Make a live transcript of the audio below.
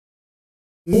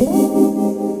This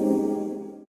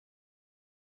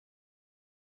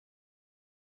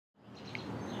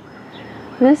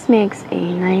makes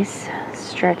a nice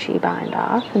stretchy bind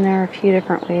off, and there are a few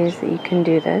different ways that you can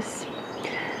do this.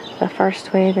 The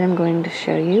first way that I'm going to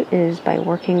show you is by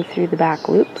working through the back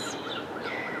loops.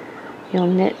 You'll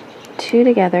knit 2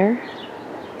 together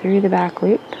through the back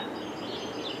loop.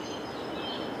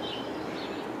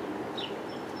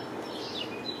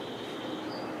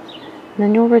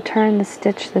 Then you'll return the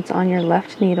stitch that's on your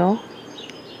left needle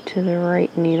to the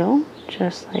right needle,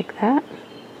 just like that.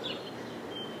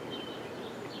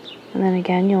 And then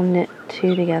again, you'll knit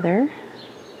 2 together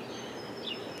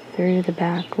through the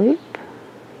back loop.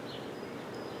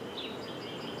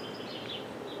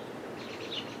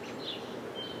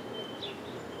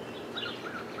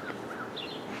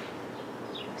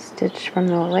 Stitch from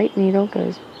the right needle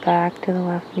goes back to the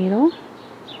left needle.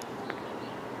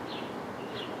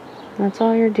 That's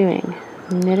all you're doing,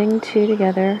 knitting 2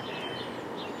 together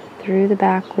through the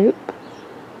back loop.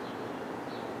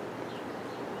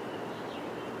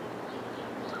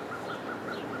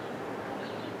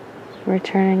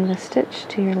 Returning the stitch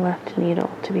to your left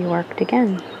needle to be worked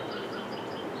again.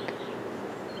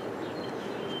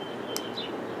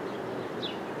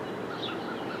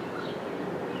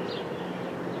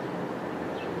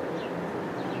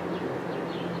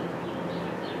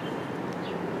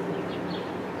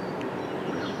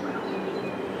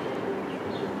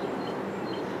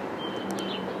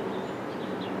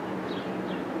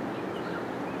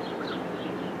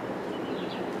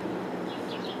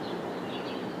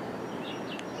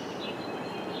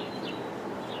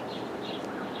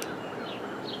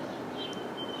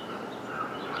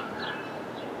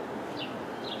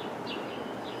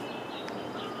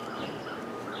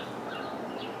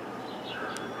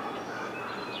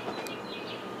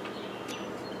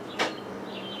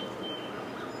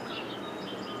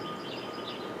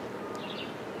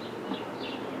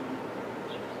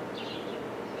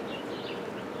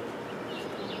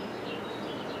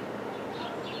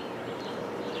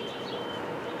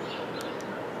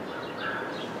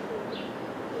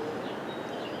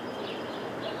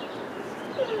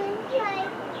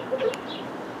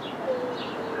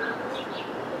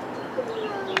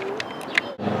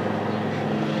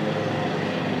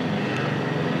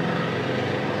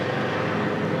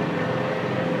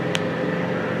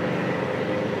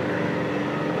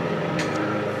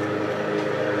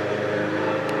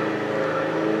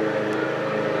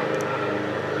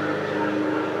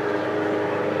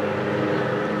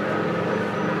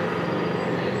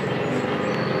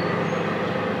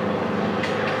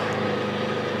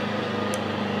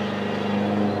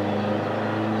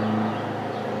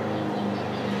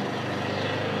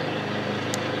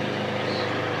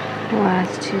 The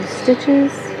last 2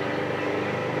 stitches,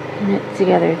 knit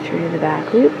together through the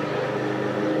back loop.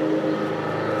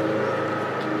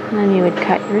 And then you would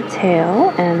cut your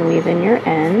tail and weave in your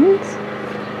ends.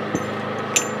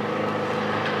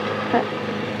 That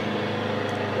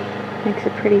makes a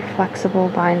pretty flexible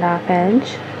bind off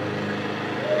edge.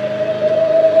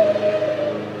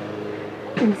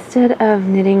 Instead of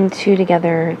knitting 2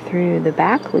 together through the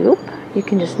back loop, you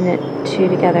can just knit 2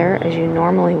 together as you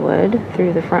normally would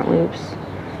through the front loops.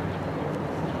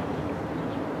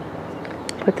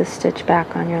 Put the stitch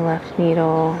back on your left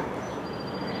needle,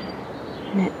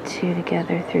 knit 2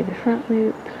 together through the front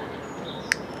loop.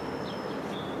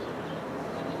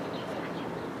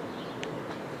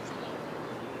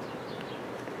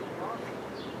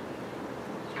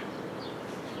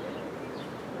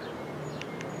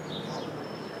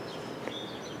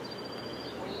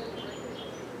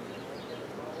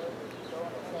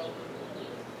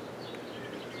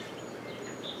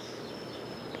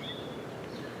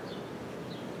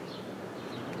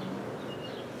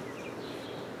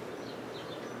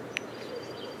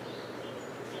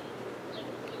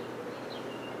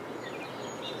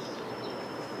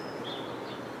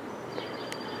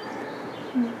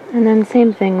 And then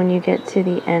same thing, when you get to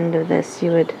the end of this,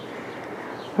 you would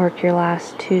work your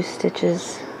last 2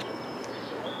 stitches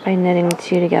by knitting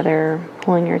 2 together,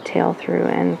 pulling your tail through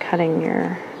and cutting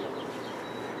your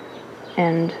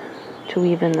end to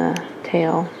weave in the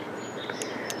tail.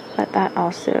 But that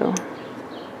also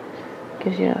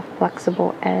gives you a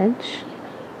flexible edge.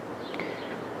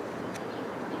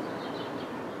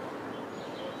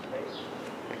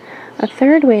 A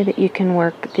third way that you can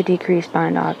work the decreased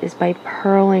bind off is by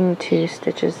purling 2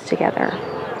 stitches together.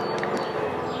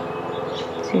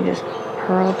 So you just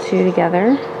purl 2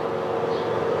 together,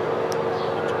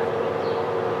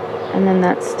 and then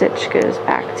that stitch goes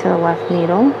back to the left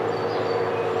needle,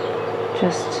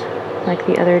 just like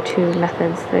the other 2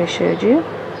 methods that I showed you.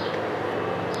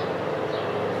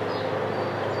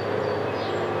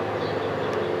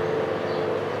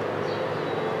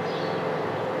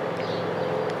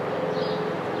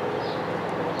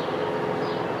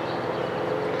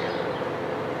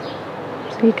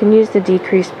 You can use the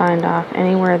decrease bind off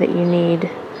anywhere that you need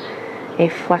a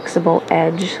flexible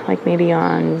edge, like maybe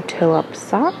on toe-up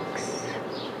socks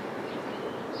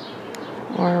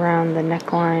or around the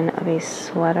neckline of a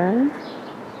sweater.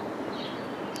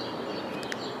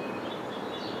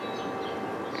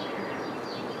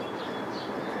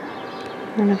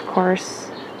 And of course,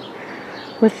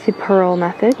 with the purl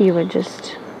method, you would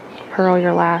just purl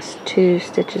your last 2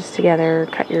 stitches together,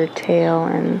 cut your tail,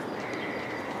 and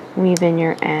weave in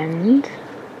your end.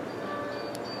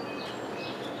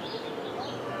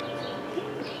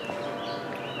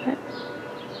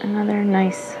 Another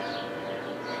nice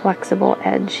flexible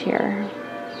edge here.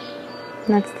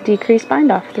 And that's the decrease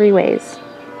bind off 3 ways.